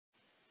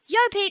Yo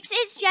peeps,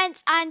 it's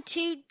Gents, and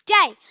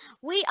today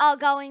we are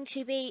going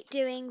to be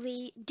doing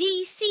the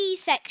DC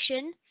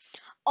section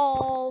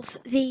of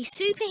the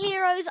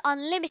Superheroes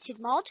Unlimited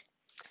mod.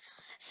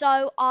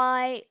 So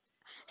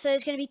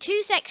there's going to be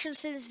two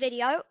sections to this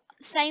video,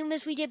 same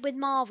as we did with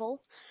Marvel.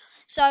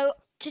 So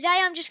today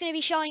I'm just going to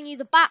be showing you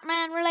the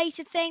Batman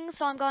related things.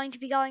 So I'm going to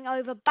be going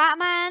over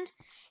Batman,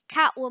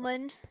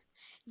 Catwoman,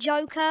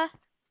 Joker,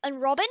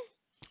 and Robin.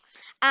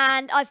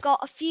 And I've got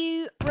a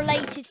few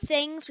related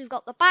things. We've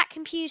got the Bat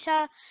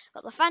Computer,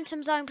 got the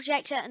Phantom Zone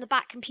Projector, and the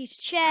Bat Computer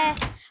Chair.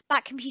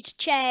 Bat Computer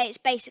Chair is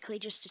basically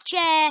just a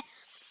chair.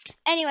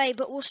 Anyway,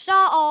 but we'll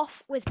start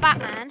off with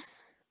Batman.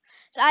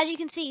 So as you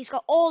can see, he's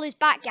got all his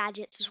Bat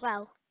gadgets as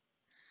well.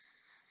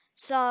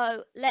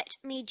 So let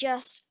me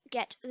just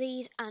get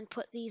these and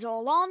put these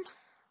all on.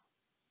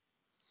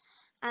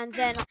 And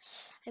then,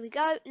 there we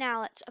go.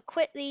 Now let's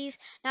equip these.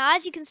 Now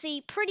as you can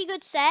see, pretty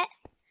good set.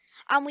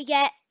 And we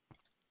get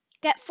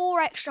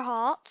 4 extra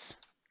hearts,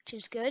 which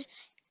is good.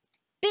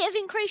 Bit of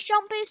increased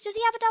jump boost. Does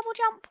he have a double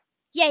jump?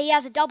 Yeah, he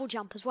has a double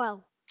jump as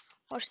well.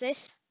 Watch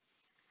this.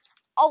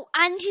 Oh,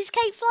 and his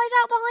cape flies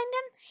out behind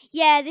him?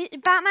 Yeah,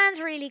 Batman's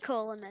really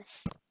cool in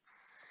this.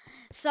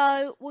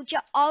 So,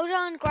 I'll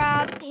go and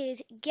grab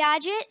his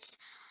gadgets.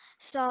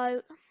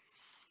 So,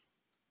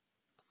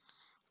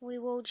 we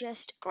will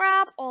just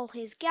grab all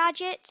his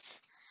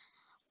gadgets.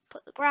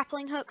 Put the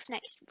grappling hooks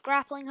next to the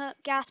grappling hook,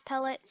 gas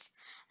pellets.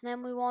 And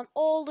then we want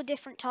all the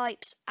different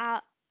types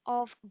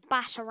of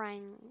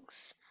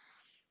batarangs.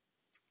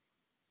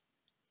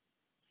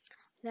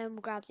 Then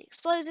we'll grab the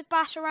explosive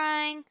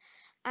batarang,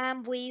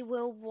 and we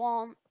will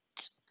want...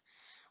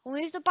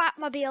 We'll move the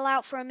Batmobile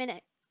out for a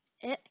minute.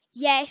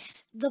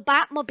 Yes, the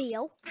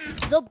Batmobile.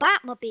 The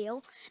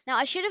Batmobile. Now,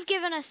 I should have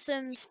given us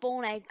some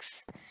spawn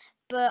eggs,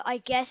 but I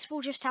guess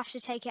we'll just have to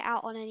take it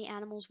out on any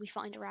animals we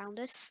find around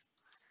us.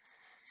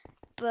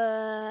 But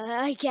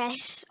I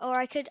guess, or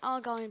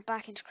I'll go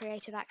back into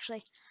creative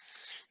actually,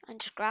 and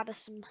just grab us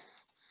some...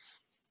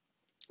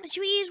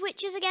 Should we use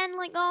witches again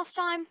like last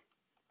time?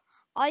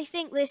 I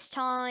think this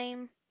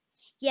time...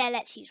 Yeah,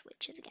 let's use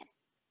witches again.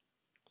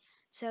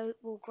 So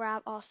we'll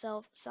grab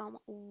ourselves some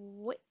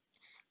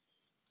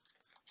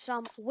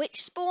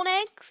witch spawn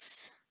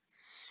eggs.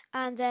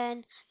 And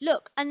then,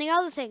 look, and the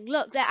other thing,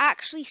 look, they're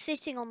actually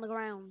sitting on the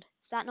ground.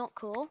 Is that not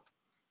cool?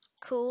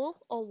 Cool,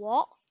 or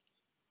what?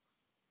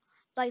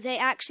 Like,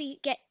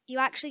 you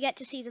actually get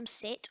to see them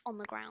sit on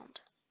the ground.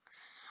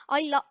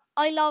 I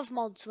love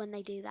mods when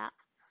they do that.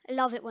 I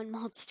love it when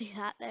mods do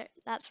that.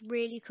 That's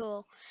really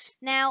cool.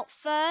 Now,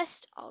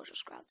 first, I'll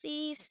just grab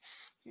these,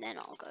 and then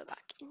I'll go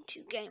back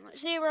into Game Mode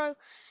 0.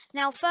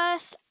 Now,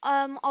 first,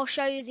 I'll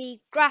show you the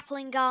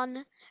grappling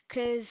gun,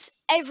 because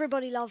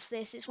everybody loves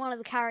this. It's one of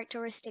the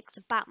characteristics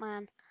of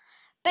Batman.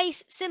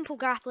 Simple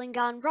grappling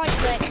gun, right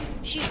click,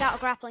 shoots out a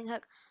grappling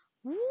hook,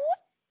 whoop,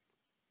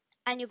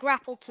 and you're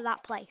grappled to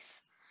that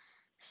place.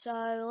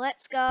 So,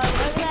 let's go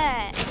over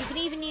there. You can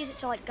even use it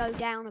to, like, go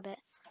down a bit.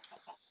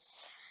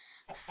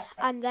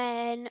 And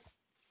then,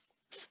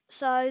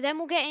 then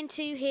we'll get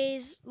into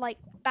his, like,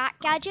 bat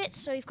gadgets.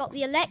 So we've got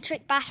the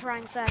electric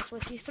batarang first,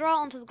 where if you throw it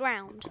onto the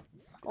ground,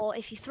 or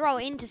if you throw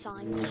it into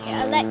something, it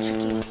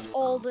electrocutes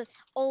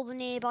all the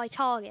nearby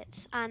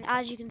targets. And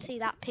as you can see,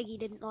 that piggy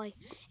didn't, like,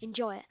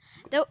 enjoy it.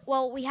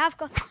 Well, we have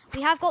got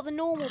the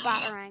normal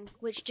batarang,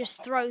 which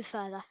just throws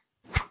further.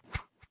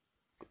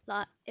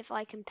 Like, if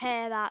I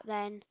compare that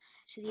then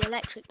to the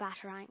electric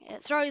batarang,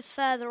 it throws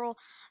further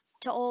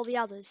to all the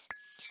others.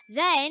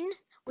 Then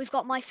we've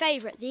got my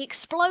favourite, the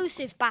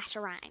explosive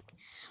batarang,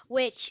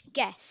 which,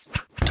 guess,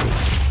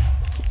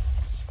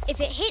 if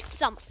it hits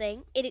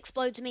something, it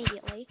explodes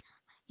immediately.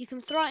 You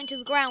can throw it into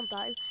the ground though,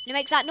 and it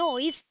makes that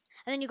noise,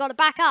 and then you've got to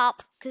back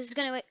up because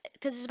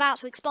it's about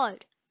to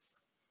explode.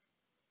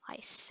 I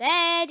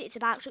said it's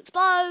about to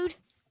explode.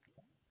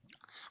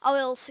 Oh,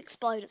 it'll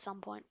explode at some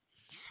point.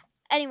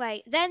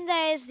 Anyway, then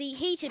there's the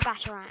heated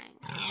batarang,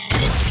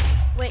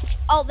 which,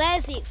 oh,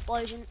 there's the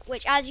explosion,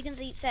 which, as you can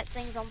see, sets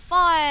things on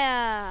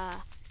fire.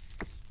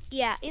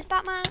 Yeah, is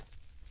Batman?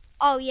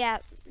 Oh, yeah.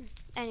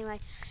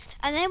 Anyway.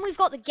 And then we've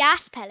got the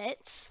gas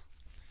pellets,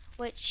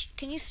 which,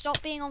 can you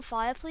stop being on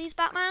fire, please,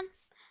 Batman?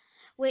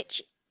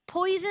 Which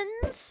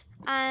poisons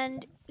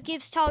and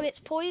gives targets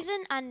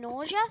poison and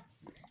nausea.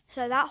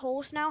 So that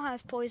horse now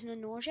has poison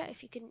and nausea,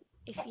 if you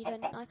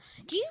don't know.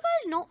 Do you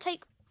guys not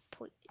take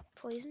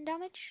poison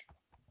damage?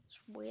 It's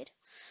weird.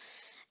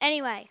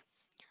 Anyway.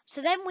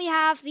 So then we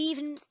have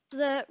the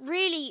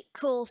really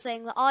cool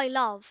thing that I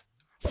love.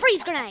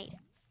 Freeze grenade!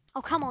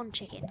 Oh, come on,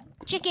 chicken.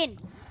 Chicken!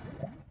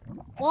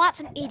 Well,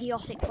 that's an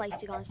idiotic place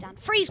to go and stand.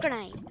 Freeze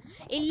grenade!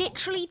 It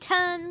literally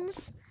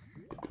turns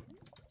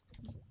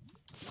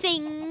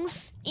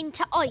things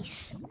into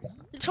ice.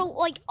 Literal,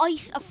 like,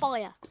 ice of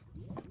fire.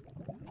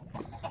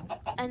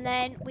 And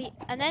then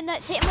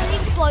let's hit him with the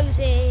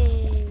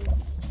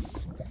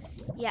explosives.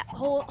 Yeah,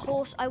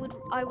 horse, I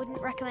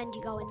wouldn't recommend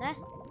you go in there.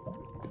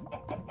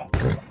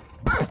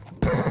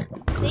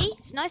 See?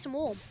 It's nice and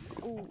warm.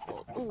 Ooh,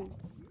 ooh.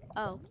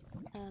 Oh.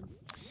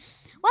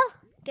 Well,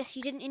 guess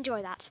you didn't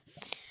enjoy that.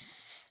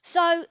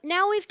 So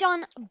now we've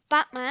done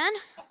Batman.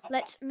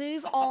 Let's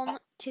move on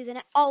to the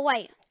next. Oh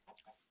wait,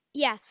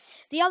 yeah.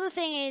 The other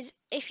thing is,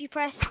 if you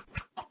press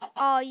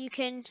R, you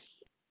can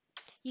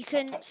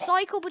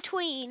cycle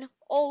between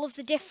all of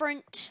the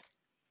different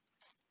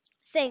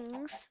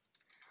things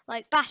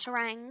like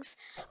batarangs.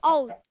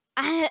 Oh,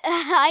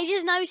 I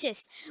just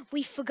noticed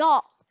we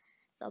forgot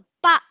the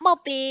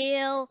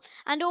Batmobile,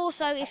 and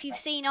also if you've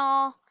seen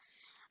our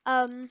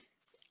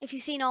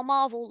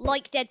Marvel,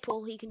 like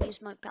Deadpool, he can use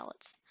smoke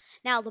pellets.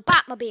 Now the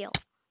Batmobile.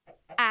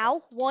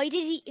 Ow! Why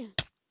does it? Shouldn't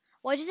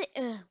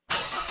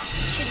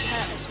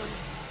hurt us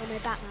when we're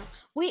Batman.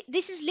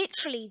 This is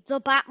literally the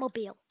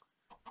Batmobile.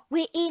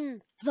 We're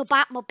in the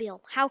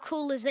Batmobile. How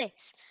cool is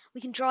this?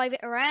 We can drive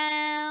it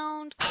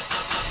around.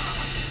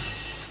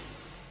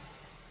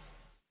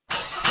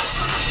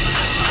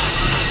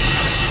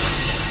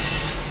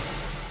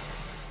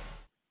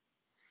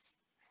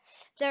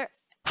 There,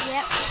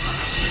 yep.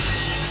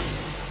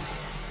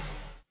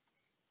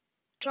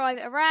 Drive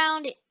it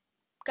around. It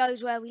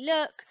goes where we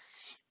look.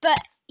 But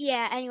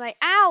yeah, anyway.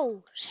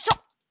 Ow!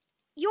 Stop!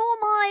 You're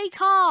my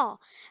car.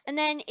 And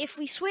then if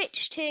we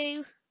switch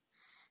to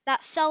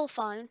that cell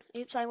phone,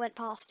 oops, I went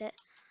past it.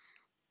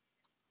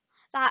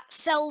 That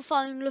cell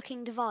phone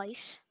looking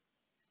device,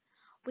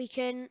 we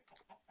can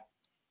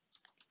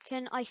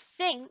I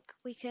think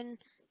we can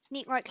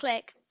sneak right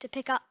click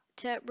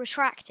to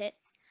retract it.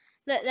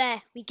 Look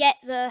there, we get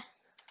the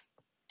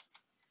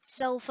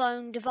cell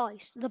phone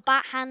device, the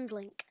Bat Hand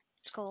Link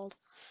it's called.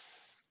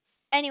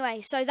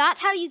 Anyway, so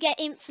that's how you get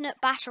infinite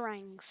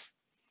batarangs.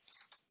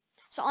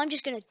 So I'm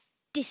just gonna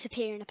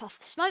disappear in a puff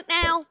of smoke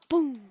now.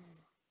 Boom.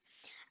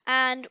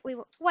 And we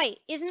will wait,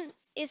 is this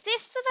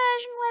the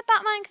version where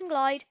Batman can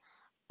glide?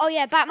 Oh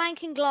yeah, Batman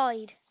can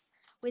glide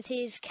with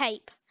his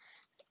cape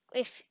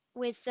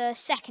with the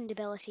second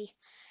ability.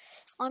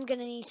 I'm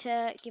gonna need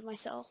to give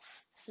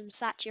myself some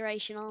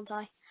saturation, aren't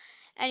I?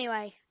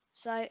 Anyway,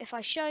 so if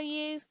I show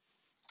you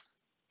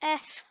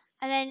F,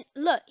 and then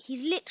look,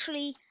 he's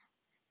literally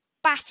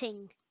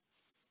batting.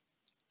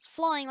 He's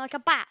flying like a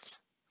bat.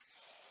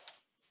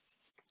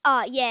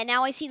 Yeah,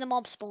 now I see the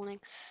mob spawning.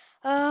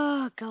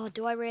 Oh god,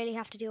 do I really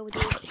have to deal with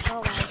you? Go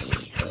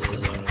away.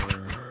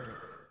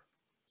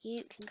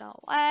 You can go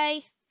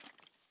away.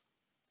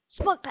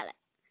 Smoke pellet.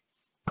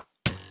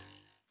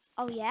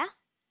 Oh yeah?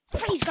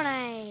 Freeze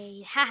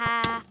grenade!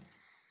 Haha!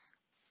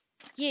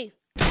 You,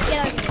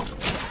 get over here.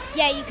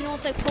 Yeah, you can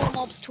also pull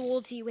mobs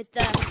towards you with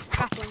the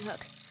grappling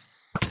hook.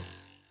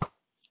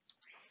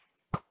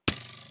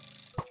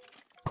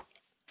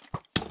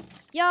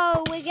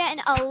 Yo, we're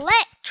getting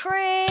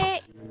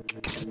electric!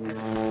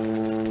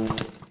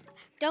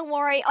 Don't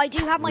worry, I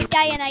do have my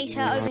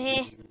Dayinator over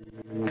here,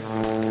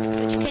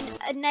 which can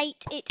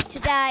innate it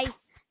today.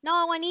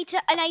 No, I need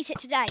to innate it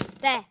today.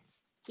 There.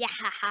 Yeah,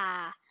 ha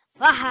ha.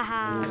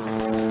 Ha.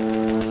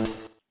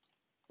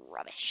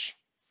 Rubbish.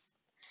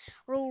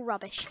 We're all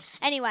rubbish.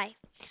 Anyway,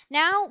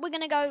 now we're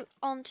going to go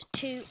on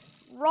to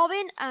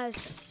Robin as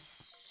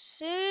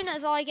soon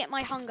as I get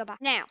my hunger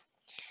back. Now,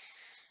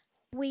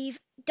 we've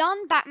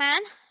done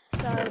Batman,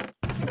 so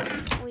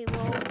we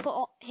will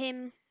put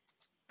him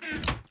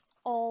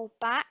all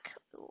back.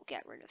 We'll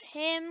get rid of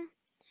him.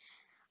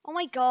 Oh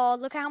my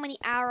god, look at how many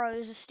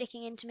arrows are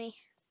sticking into me.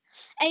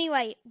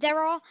 Anyway,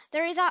 there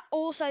is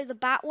also the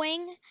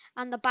Batwing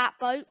and the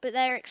Batboat, but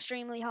they're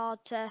extremely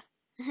hard to...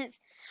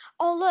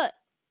 Oh look,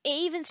 it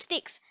even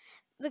sticks...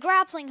 The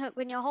grappling hook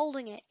when you're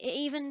holding it, it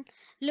even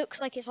looks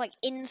like it's like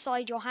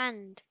inside your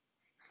hand.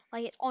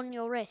 Like it's on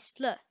your wrist.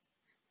 Look.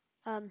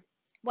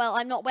 Well,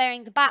 I'm not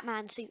wearing the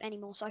Batman suit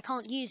anymore, so I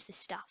can't use this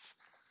stuff.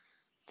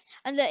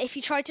 And look, if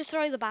you try to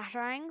throw the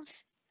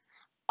batarangs,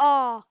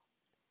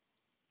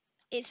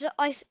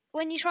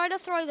 when you try to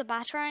throw the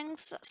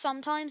batarangs,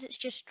 sometimes it's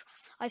just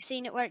I've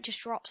seen it where it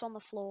just drops on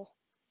the floor.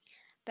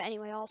 But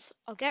anyway, I'll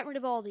get rid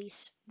of all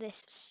this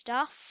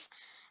stuff,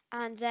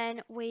 and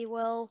then we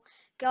will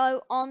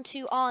go on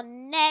to our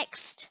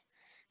next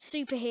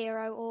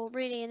superhero, or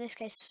really in this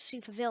case,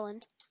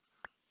 supervillain.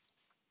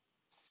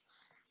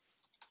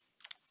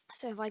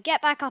 So if I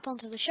get back up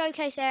onto the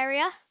showcase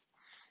area,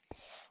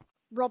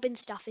 Robin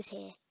stuff is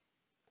here.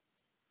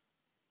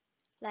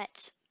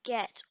 Let's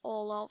get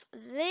all of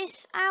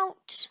this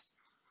out,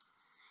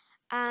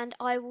 and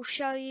I will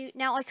show you.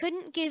 Now I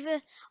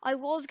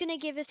was gonna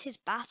give us his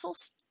battle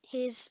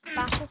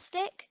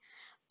stick,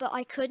 but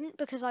I couldn't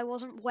because I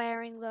wasn't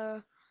wearing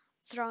the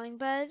throwing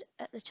bird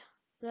at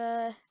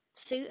the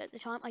suit at the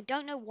time. I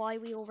don't know why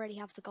we already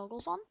have the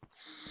goggles on,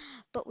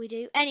 but we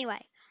do.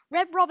 Anyway,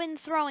 Red Robin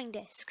throwing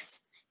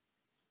discs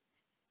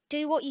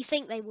do what you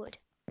think they would.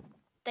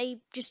 You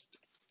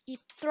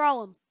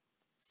throw them.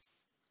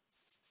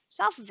 Is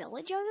that a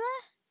village over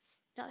there?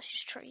 No, it's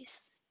just trees.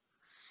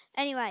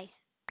 Anyway,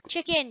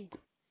 chicken,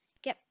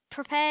 get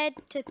prepared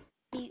to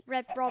meet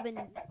Red Robin.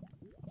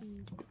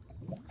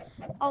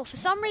 Oh, for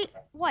some reason,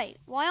 wait,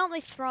 why aren't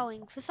they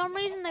throwing? For some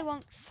reason they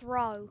won't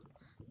throw.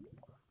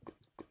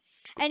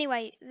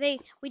 Anyway,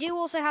 we do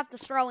also have the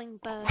throwing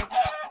birds.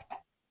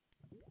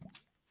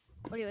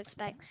 What do you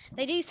expect?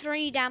 They do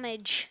 3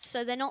 damage,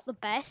 so they're not the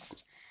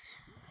best,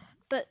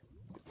 but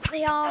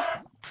they are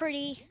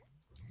pretty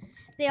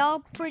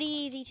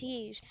easy to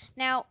use.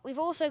 Now, we've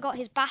also got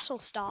his battle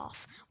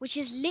staff, which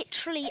is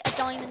literally a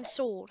diamond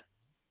sword.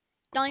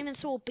 Diamond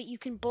sword, but you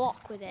can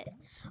block with it.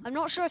 I'm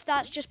not sure if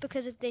that's just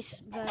because of this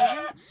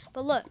version,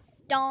 but look,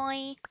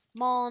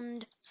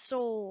 diamond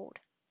sword.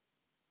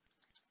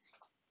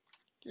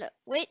 Look,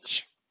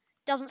 which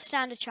doesn't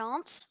stand a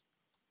chance.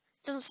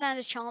 Doesn't stand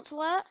a chance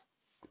alert.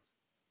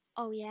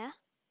 Oh yeah.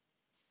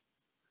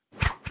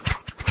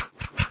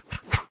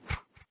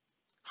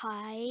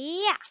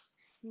 Hiya.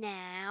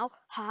 Now,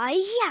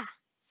 hiya.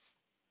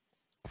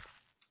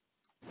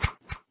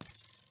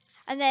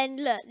 And then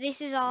look,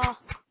 this is our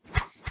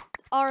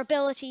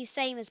abilities,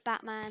 same as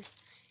Batman.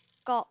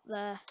 Got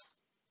the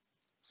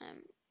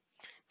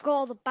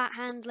all the bat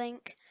hand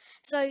link.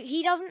 So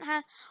he doesn't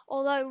have,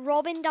 although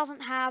Robin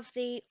doesn't have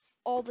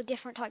all the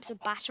different types of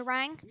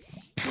Batarang,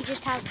 he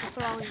just has the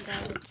throwing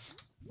birds.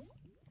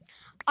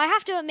 I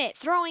have to admit,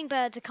 throwing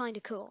birds are kind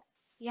of cool.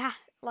 Yeah,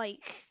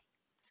 like,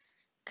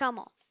 come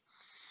on.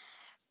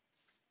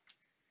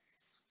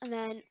 And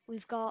then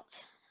we've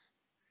got,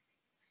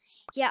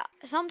 yeah,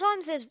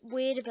 sometimes there's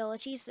weird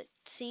abilities that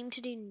seem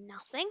to do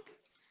nothing.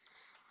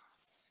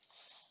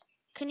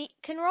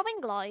 Can Robin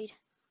glide?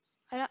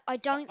 I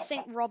don't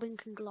think Robin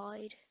can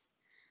glide.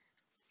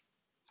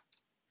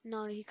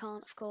 No, he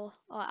can't, of course.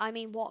 I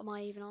mean, what am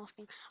I even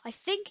asking? I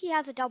think he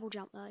has a double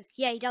jump though.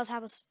 Yeah, he does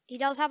have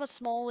a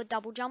smaller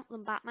double jump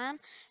than Batman,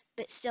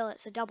 but still,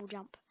 it's a double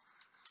jump.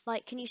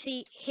 Like, can you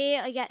see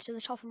here? I get to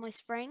the top of my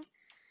spring,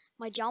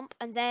 my jump,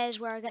 and there's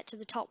where I get to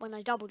the top when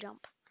I double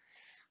jump.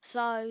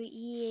 So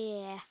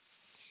yeah.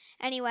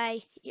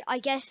 Anyway,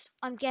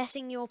 I'm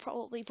guessing you're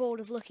probably bored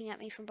of looking at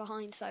me from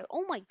behind. So,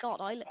 oh my God,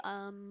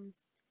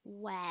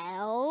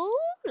 well,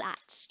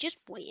 that's just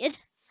weird.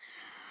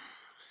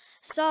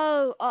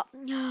 So,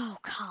 oh,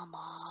 come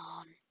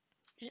on.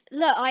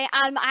 Look,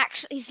 I'm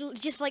actually, it's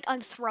just like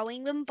I'm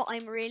throwing them, but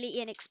I'm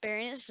really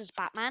inexperienced as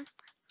Batman.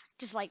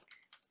 Just like,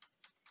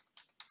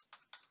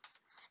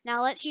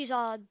 now let's use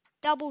our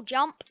double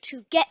jump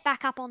to get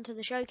back up onto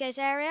the showcase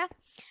area.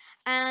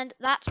 And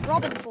that's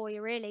Robin for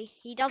you, really.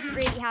 He doesn't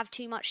really have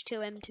too much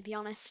to him, to be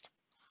honest.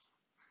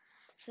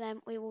 So then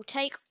we will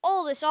take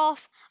all this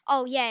off.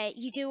 Oh yeah,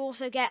 you do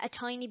also get a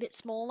tiny bit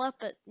smaller,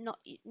 but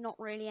not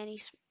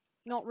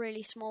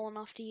really small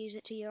enough to use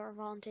it to your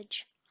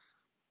advantage.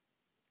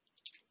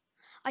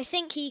 I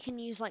think he can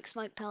use like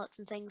smoke pellets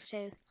and things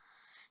too.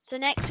 So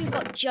next we've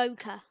got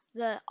Joker,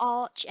 the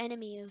arch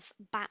enemy of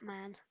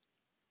Batman.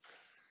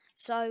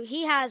 So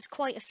he has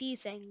quite a few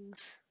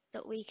things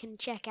that we can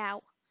check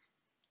out.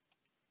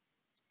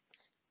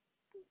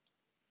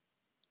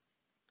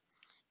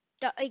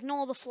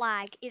 Ignore the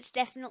flag, it's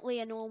definitely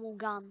a normal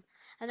gun.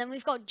 And then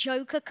we've got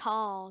Joker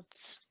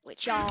cards,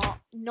 which are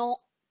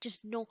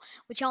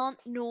which aren't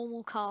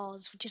normal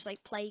cards, which is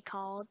like play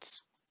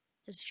cards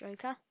as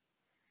Joker.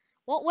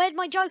 What? Where'd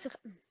my Joker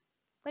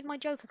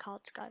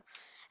cards go?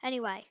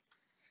 Anyway,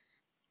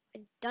 I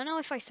don't know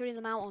if I threw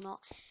them out or not.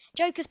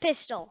 Joker's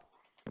pistol,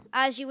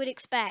 as you would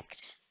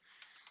expect.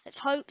 Let's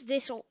hope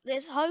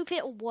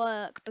it'll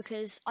work,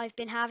 because I've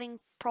been having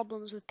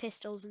problems with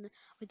pistols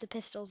with the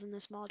pistols in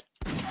this mod.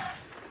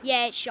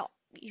 Yeah, it's shot.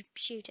 You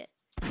shoot it.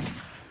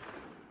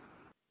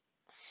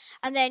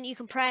 And then you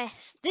can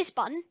press this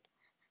button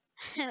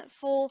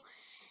for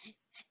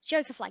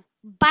Joker flag.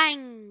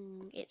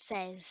 Bang, it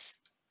says.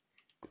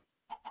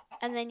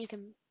 And then you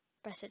can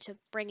press it to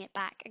bring it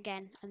back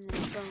again. And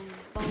then boom,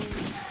 boom.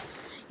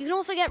 You can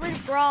also get rid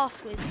of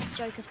grass with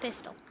Joker's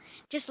pistol.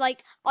 Just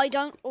like, I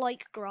don't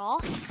like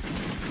grass.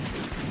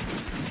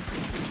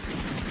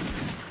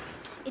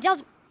 It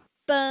does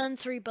burn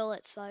through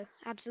bullets though.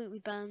 Absolutely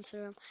burns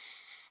through them.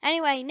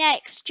 Anyway,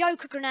 next,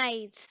 Joker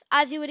grenades.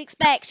 As you would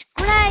expect,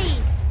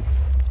 grenade!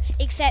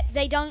 Except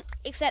they're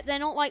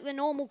not like the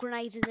normal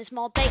grenades in this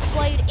mod. They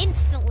explode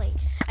instantly.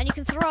 And you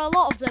can throw a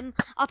lot of them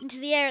up into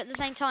the air at the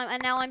same time.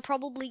 And now I'm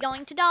probably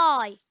going to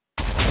die.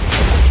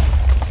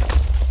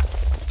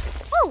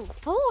 Oh,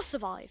 Thor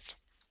survived.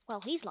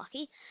 Well, he's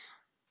lucky.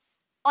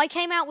 I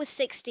came out with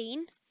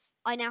 16.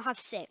 I now have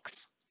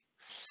 6.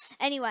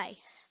 Anyway,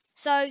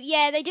 so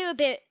yeah, they do a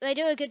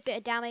good bit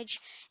of damage.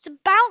 It's about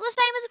the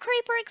same as a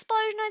creeper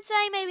explosion, I'd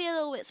say, maybe a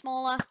little bit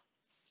smaller.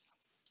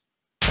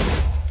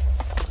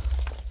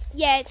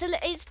 Yeah,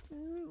 it's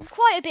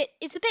quite a bit.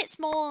 It's a bit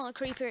smaller than a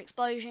creeper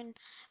explosion,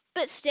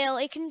 but still,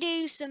 it can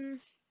do some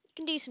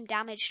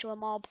damage to a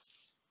mob.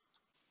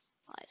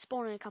 Right,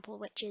 spawning a couple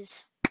of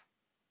witches.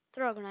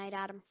 Throw a grenade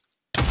at them.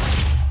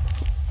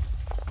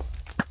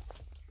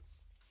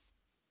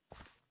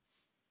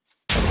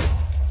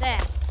 There.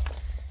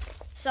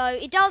 So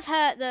it does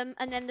hurt them,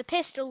 and then the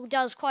pistol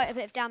does quite a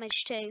bit of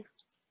damage too.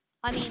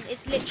 I mean,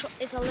 it's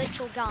a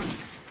literal gun.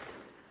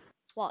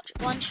 Watch,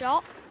 1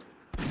 shot,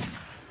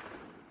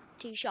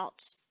 2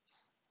 shots.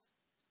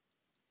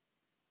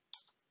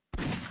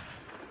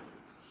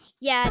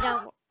 Yeah,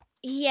 don't.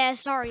 Yeah,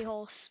 sorry,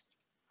 horse.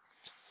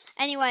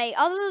 Anyway,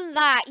 other than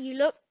that, you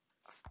look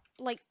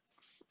like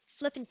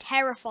flipping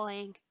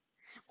terrifying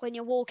when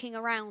you're walking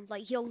around.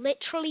 Like, you're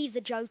literally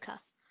the Joker.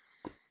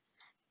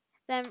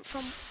 Then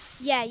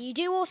yeah, you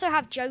do also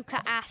have Joker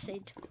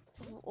acid,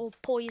 or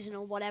poison,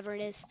 or whatever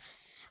it is,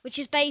 which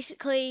is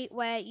basically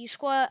where you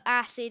squirt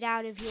acid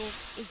out of your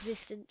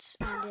existence,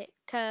 and it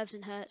curves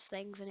and hurts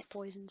things, and it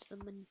poisons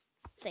them, and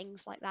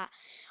things like that.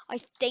 I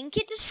think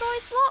it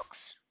destroys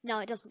blocks. No,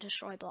 it doesn't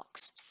destroy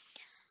blocks.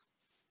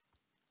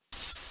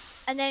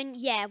 And then,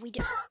 yeah, we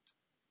do.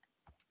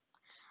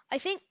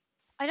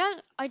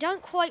 I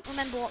don't quite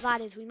remember what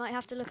that is. We might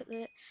have to look at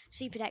the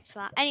Super Decks for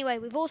that. Anyway,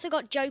 we've also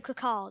got Joker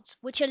cards,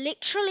 which are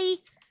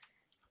literally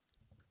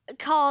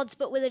cards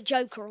but with a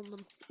Joker on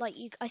them. Like,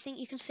 I think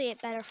you can see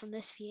it better from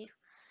this view.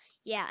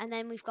 Yeah, and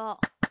then we've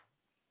got,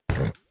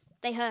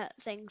 they hurt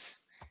things.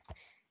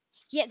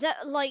 Yeah,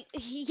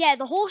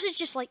 the horse is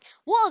just like,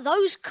 what are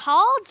those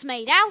cards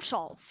made out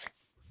of?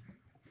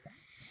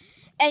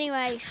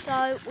 Anyway,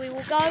 so we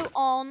will go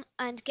on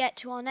and get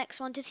to our next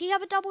one. Does he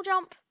have a double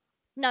jump?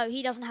 No,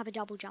 he doesn't have a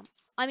double jump.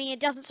 I mean, it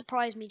doesn't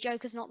surprise me.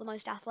 Joker's not the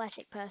most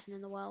athletic person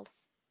in the world.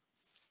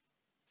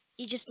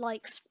 He just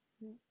likes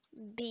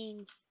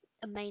being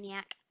a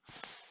maniac.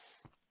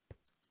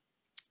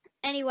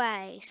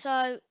 Anyway,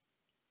 so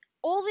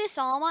all this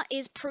armor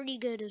is pretty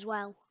good as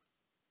well.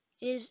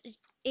 It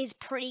is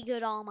pretty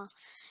good armor.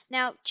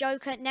 Now,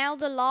 Joker, now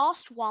the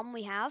last one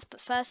we have,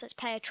 but first let's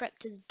pay a trip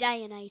to the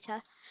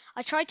Dayinator.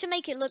 I tried to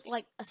make it look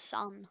like a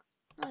sun.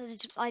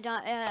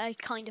 I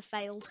kind of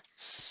failed.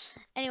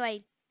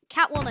 Anyway,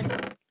 Catwoman.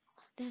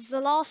 This is the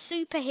last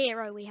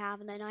superhero we have,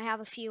 and then I have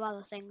a few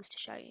other things to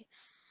show you.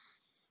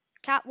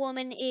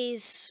 Catwoman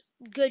is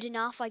good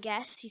enough, I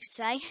guess you could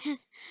say.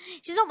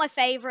 She's not my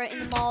favourite in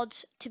the mod,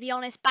 to be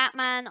honest.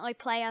 Batman I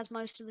play as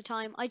most of the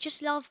time. I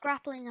just love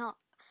grappling up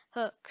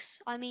hooks.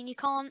 I mean, you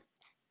can't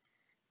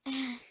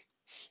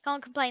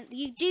complain.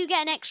 You do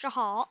get an extra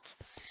heart.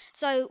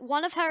 So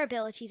one of her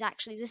abilities,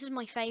 actually, this is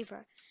my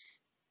favourite.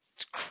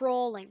 It's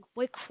crawling.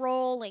 We're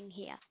crawling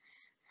here.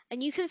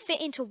 And you can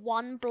fit into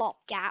 1 block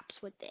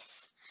gaps with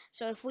this.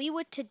 So if we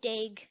were to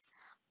dig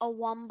a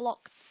 1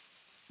 block...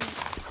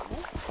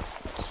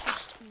 Let's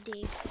just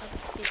dig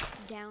a bit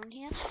down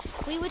here.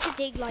 If we were to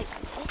dig like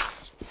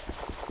this,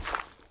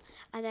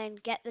 and then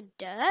get the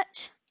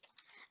dirt,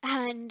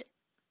 and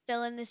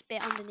fill in this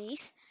bit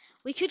underneath,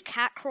 we could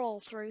cat crawl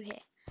through here.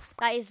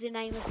 That is the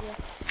name of the...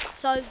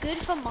 So good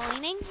for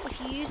mining if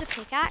you use a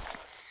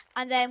pickaxe.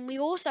 And then we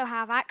also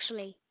have,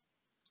 actually...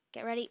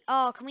 Get ready.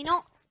 Oh, can we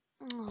not?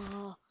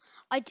 Oh,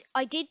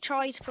 I did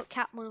try to put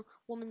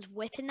Catwoman's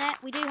whip in there.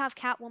 We do have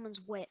Catwoman's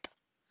whip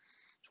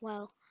as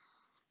well.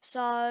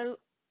 So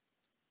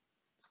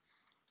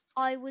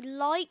I would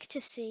like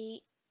to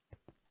see...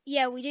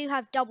 Yeah, we do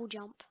have double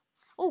jump.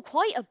 Oh,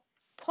 quite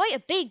a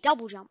big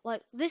double jump.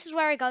 Like, this is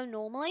where I go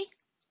normally.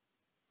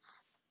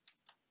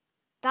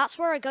 That's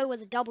where I go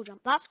with a double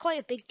jump. That's quite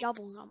a big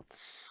double jump.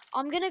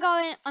 I'm gonna go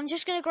in. I'm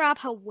just gonna grab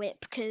her whip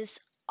because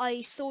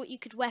I thought you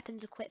could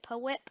weapons equip her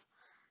whip,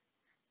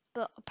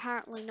 but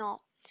apparently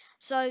not.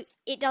 So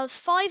it does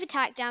 5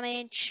 attack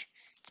damage.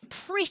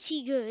 It's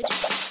pretty good.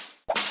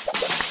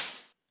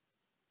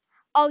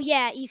 Oh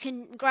yeah, you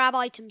can grab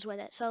items with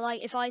it. So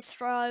like if I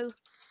throw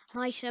an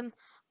item,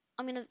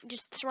 I'm gonna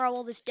just throw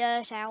all this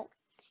dirt out.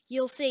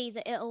 You'll see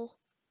that it'll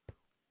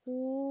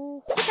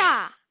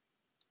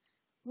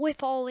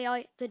whip all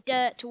the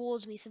dirt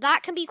towards me. So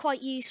that can be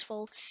quite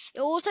useful.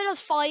 It also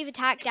does 5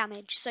 attack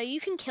damage, so you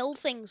can kill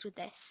things with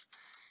this.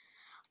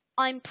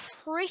 I'm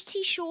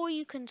pretty sure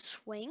you can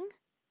swing.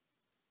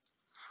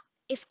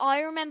 If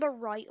I remember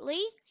rightly,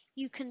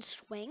 you can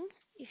swing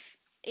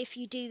if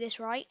you do this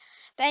right.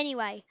 But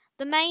anyway,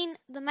 the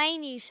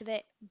main use of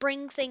it,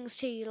 bring things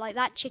to you, like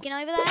that chicken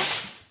over there.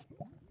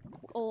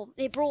 Or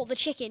it brought the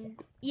chicken.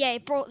 Yeah,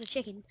 it brought the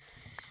chicken.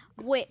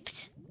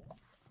 Whipped.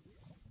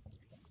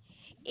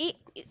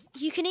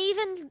 You can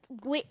even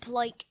whip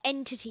like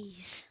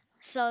entities.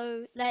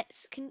 So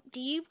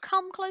do you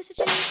come closer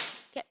to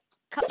me?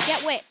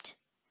 Get whipped.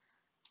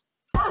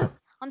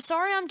 I'm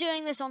sorry I'm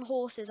doing this on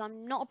horses.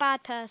 I'm not a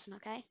bad person,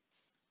 okay?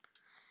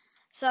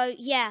 So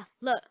yeah,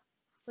 look.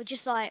 We're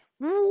just like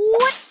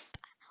whip,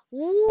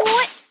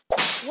 whip,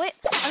 whip.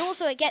 And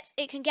also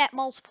it can get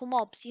multiple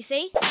mobs, you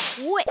see?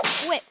 Whip,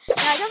 whip.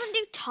 Now it doesn't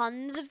do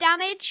tons of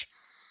damage,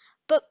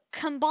 but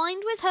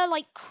combined with her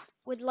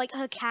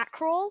her cat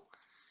crawl,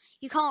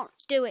 you can't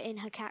do it in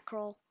her cat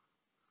crawl.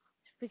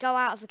 If we go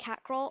out of the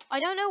cat crawl.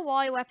 I don't know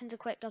why weapons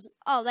equip doesn't.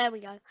 Oh, there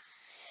we go.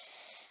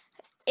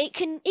 It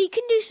can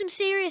do some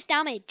serious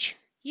damage.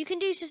 You can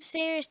do some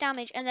serious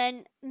damage, and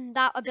then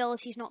that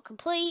ability is not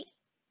complete.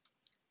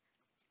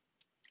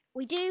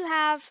 We do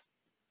have.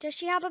 Does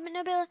she have an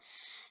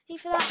ability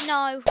for that?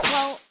 No.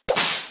 Well,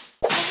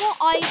 from what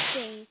I've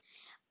seen,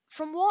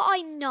 from what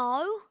I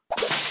know,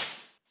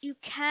 you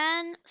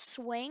can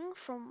swing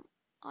from.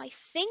 I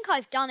think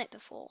I've done it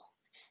before.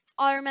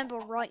 I remember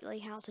rightly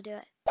how to do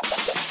it.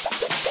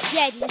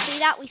 Yeah, did you see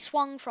that? We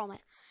swung from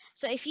it.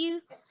 So if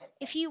you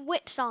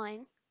whip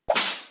sign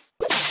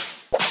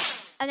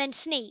and then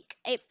sneak,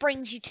 it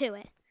brings you to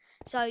it.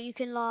 So you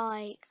can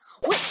like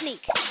whip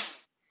sneak.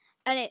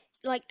 and it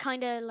like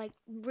kind of like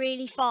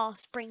really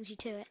fast brings you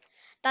to it.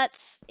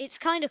 It's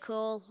kind of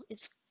cool.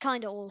 It's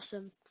kind of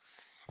awesome.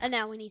 And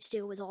now we need to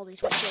deal with all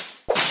these witches.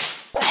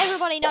 But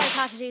everybody knows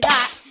how to do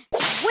that.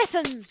 Just whip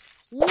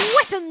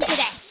them to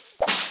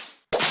death.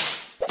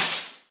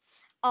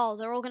 Oh,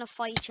 they're all gonna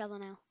fight each other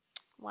now.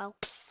 Well,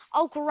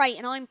 oh great,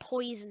 and I'm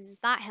poisoned.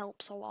 That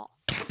helps a lot.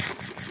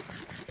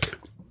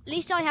 At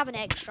least I have an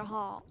extra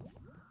heart.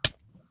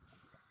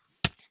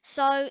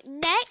 So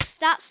next,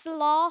 that's the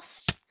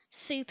last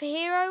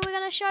superhero we're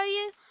going to show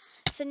you.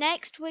 So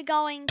next we're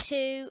going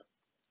to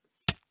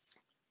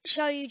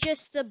show you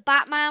just the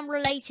Batman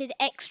related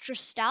extra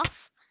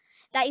stuff.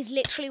 That is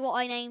literally what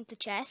I named the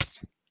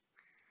chest.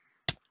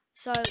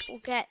 So we'll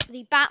get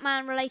the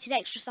Batman related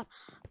extra stuff.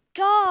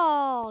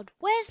 God,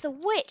 where's the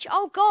witch?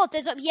 Oh God,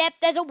 there's a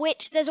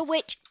witch. There's a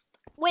witch.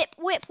 Whip,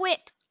 whip, whip.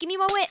 Give me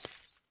my whip.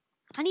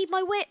 I need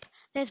my whip.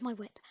 There's my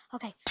whip.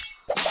 Okay.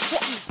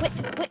 Whip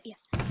you, whip you.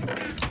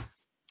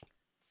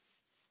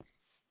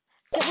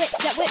 Get whipped,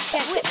 get whipped,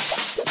 get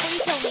whipped before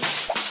you kill me.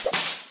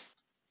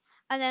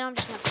 And then I'm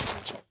just going to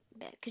punch it a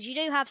bit, because you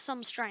do have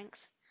some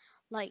strength.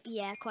 Like,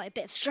 yeah, quite a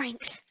bit of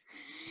strength.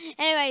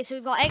 Anyway, so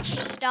we've got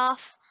extra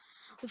stuff.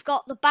 We've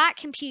got the Bat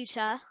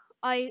computer.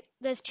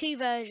 There's two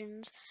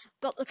versions.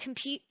 We've got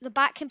the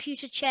Bat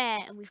computer chair,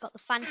 and we've got the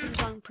Phantom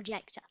Zone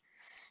projector.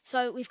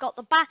 So we've got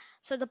the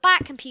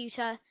Bat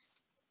computer.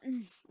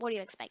 What do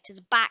you expect? It's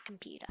a Bat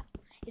computer.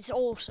 It's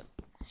awesome.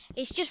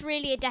 It's just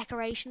really a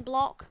decoration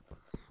block,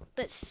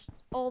 but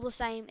all the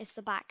same as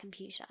the Bat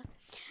computer.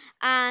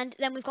 And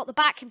then we've got the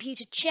Bat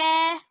computer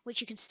chair, which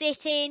you can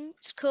sit in.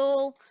 It's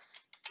cool.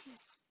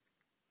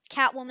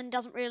 Catwoman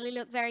doesn't really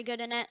look very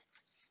good in it,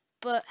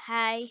 but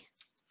hey.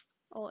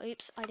 Oh,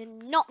 oops, I did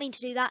not mean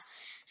to do that.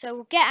 So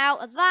we'll get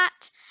out of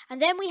that.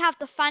 And then we have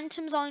the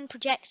Phantom Zone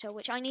projector,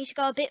 which I need to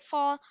go a bit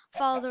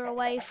farther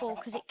away for,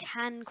 because it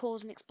can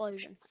cause an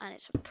explosion. And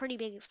it's a pretty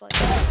big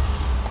explosion.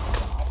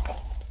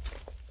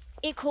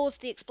 It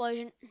caused the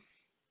explosion.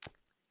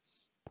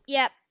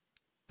 Yep.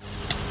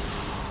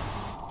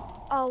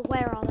 Oh,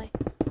 where are they?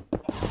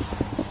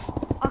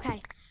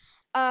 Okay.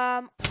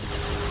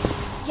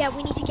 Yeah,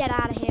 we need to get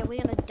out of here.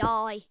 We're gonna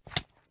die.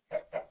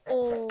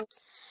 Oh.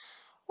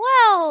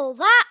 Well,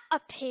 that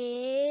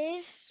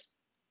appears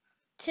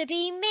to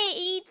be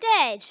me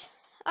dead.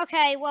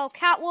 Okay, well,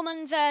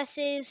 Catwoman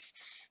versus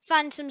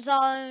Phantom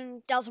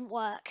Zone doesn't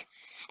work.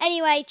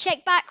 Anyway,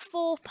 check back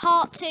for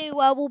part 2,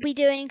 where we'll be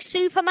doing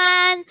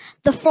Superman,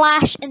 The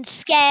Flash, and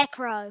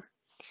Scarecrow.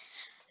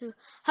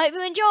 Hope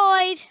you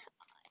enjoyed.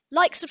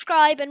 Like,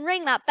 subscribe, and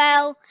ring that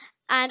bell.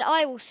 And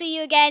I will see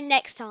you again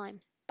next time.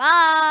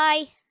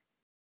 Bye!